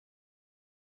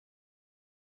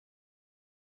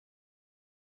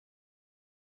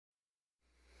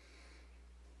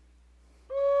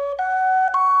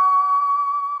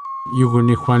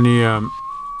Yugunikhwania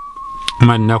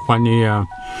mannakhwania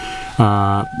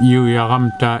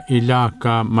yuyagamta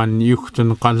ilaka man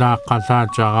yuktun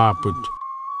qalaqalaachaqaaput.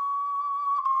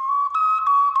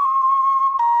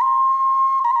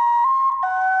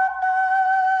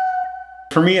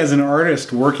 For me as an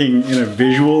artist working in a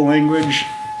visual language,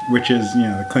 which is,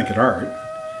 the Tlingit art,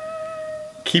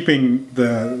 keeping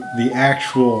the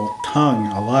actual tongue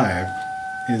alive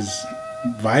is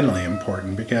vitally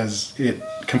important because it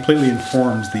completely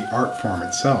informs the art form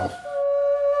itself.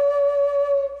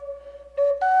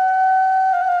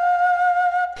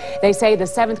 They say the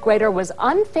 7th grader was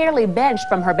unfairly benched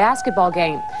from her basketball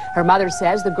game. Her mother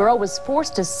says the girl was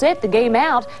forced to sit the game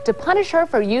out to punish her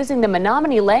for using the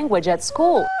Menominee language at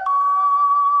school.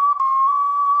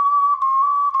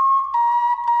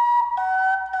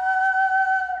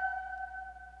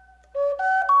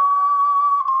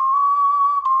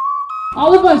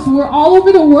 All of us, we're all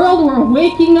over the world, we're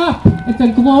waking up. It's a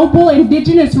global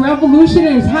indigenous revolution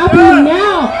and it's happening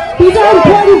now. These are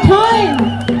important times.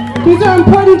 These are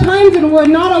important times and we're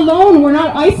not alone. We're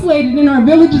not isolated in our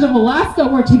villages of Alaska.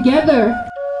 We're together.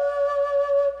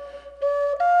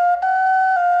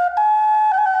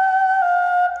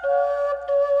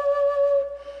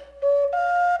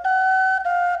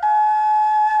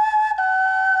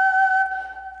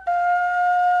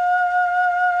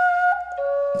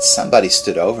 Somebody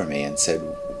stood over me and said,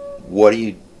 "What are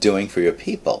you doing for your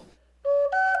people?"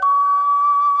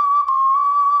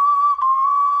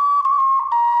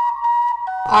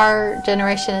 Our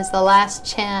generation is the last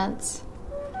chance,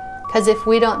 because if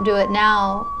we don't do it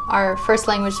now, our first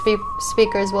language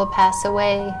speakers will pass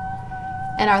away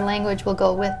and our language will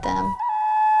go with them.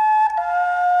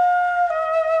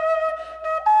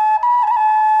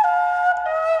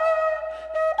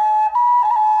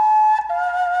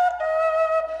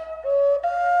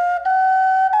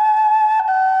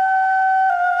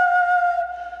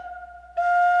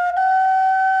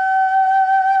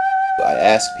 I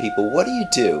ask people, what do you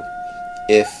do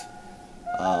if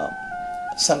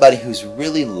somebody who's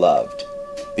really loved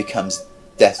becomes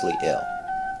deathly ill?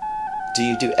 Do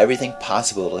you do everything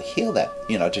possible to heal that,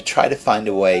 to try to find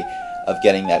a way of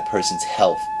getting that person's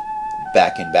health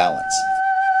back in balance?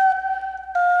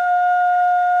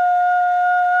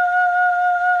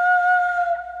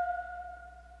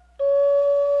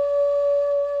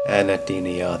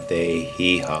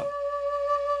 HEENETIINEYOO3EIHIIHO